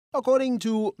According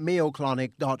to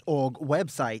mayoclinic.org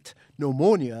website,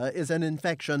 pneumonia is an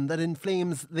infection that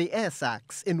inflames the air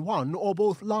sacs in one or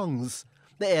both lungs.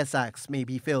 The air sacs may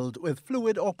be filled with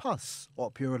fluid or pus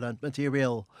or purulent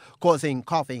material, causing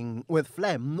coughing with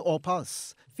phlegm or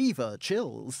pus, fever,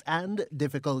 chills, and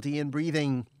difficulty in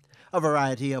breathing. A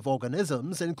variety of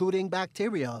organisms, including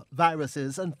bacteria,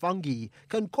 viruses, and fungi,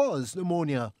 can cause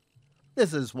pneumonia.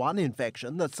 This is one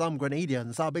infection that some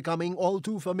Grenadians are becoming all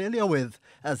too familiar with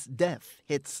as death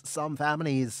hits some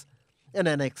families. In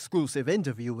an exclusive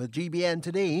interview with GBN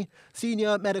Today,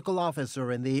 Senior Medical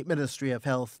Officer in the Ministry of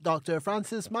Health, Dr.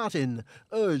 Francis Martin,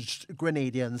 urged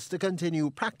Grenadians to continue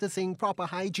practicing proper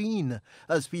hygiene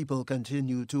as people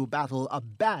continue to battle a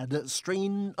bad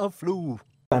strain of flu.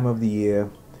 Time of the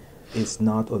year, it's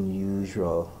not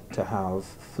unusual to have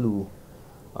flu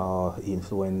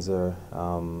influenza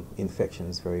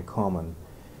infections very common.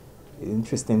 The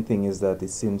interesting thing is that it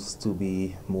seems to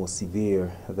be more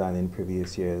severe than in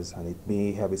previous years, and it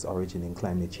may have its origin in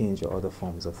climate change or other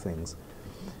forms of things.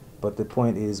 But the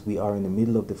point is, we are in the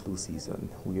middle of the flu season.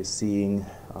 We are seeing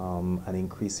an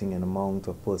increasing amount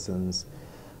of persons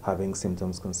having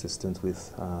symptoms consistent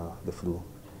with the flu.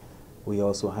 We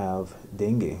also have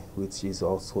dengue, which is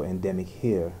also endemic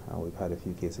here, and we've had a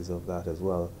few cases of that as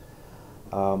well.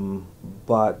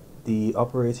 But the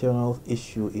operational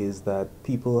issue is that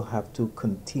people have to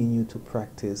continue to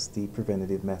practice the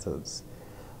preventative methods.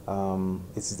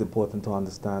 It is important to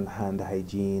understand hand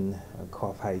hygiene,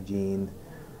 cough hygiene,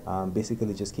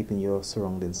 basically just keeping your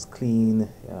surroundings clean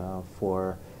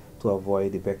to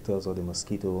avoid the vectors or the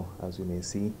mosquito, as we may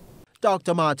see.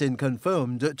 Dr. Martin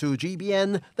confirmed to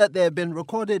GBN that there have been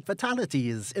recorded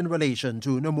fatalities in relation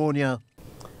to pneumonia.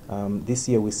 This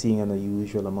year we're seeing an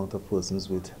unusual amount of persons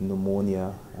with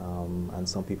pneumonia, and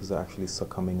some people are actually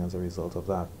succumbing as a result of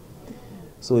that.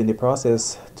 So in the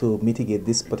process to mitigate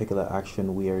this particular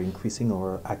action, we are increasing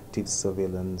our active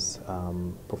surveillance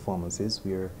performances.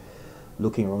 We are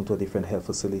looking around to different health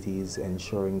facilities,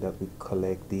 ensuring that we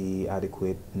collect the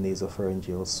adequate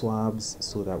nasopharyngeal swabs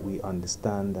so that we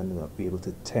understand and be able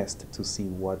to test to see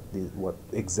what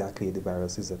exactly the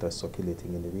viruses that are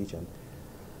circulating in the region.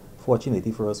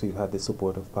 Fortunately for us, we've had the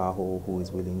support of PAHO, who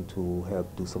is willing to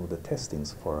help do some of the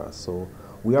testings for us. So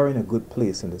we are in a good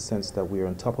place in the sense that we are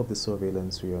on top of the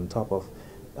surveillance, we are on top of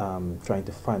trying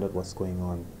to find out what's going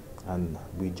on, and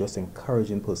we're just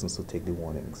encouraging persons to take the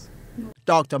warnings.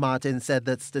 Dr. Martin said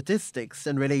that statistics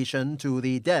in relation to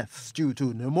the deaths due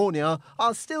to pneumonia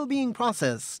are still being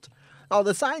processed. Now,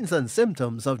 the signs and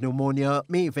symptoms of pneumonia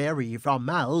may vary from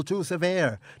mild to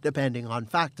severe, depending on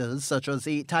factors such as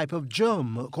the type of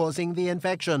germ causing the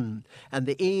infection and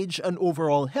the age and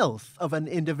overall health of an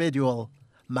individual.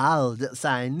 Mild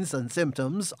signs and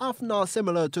symptoms often are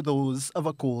similar to those of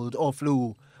a cold or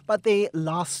flu, but they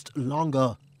last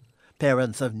longer.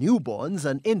 Parents of newborns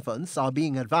and infants are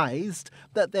being advised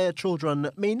that their children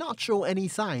may not show any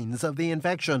signs of the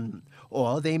infection,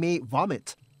 or they may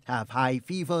vomit, have high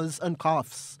fevers and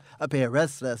coughs, appear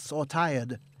restless or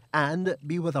tired, and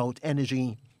be without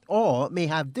energy, or may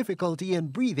have difficulty in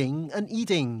breathing and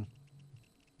eating.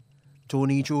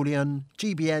 Tony Julian,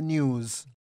 GBN News.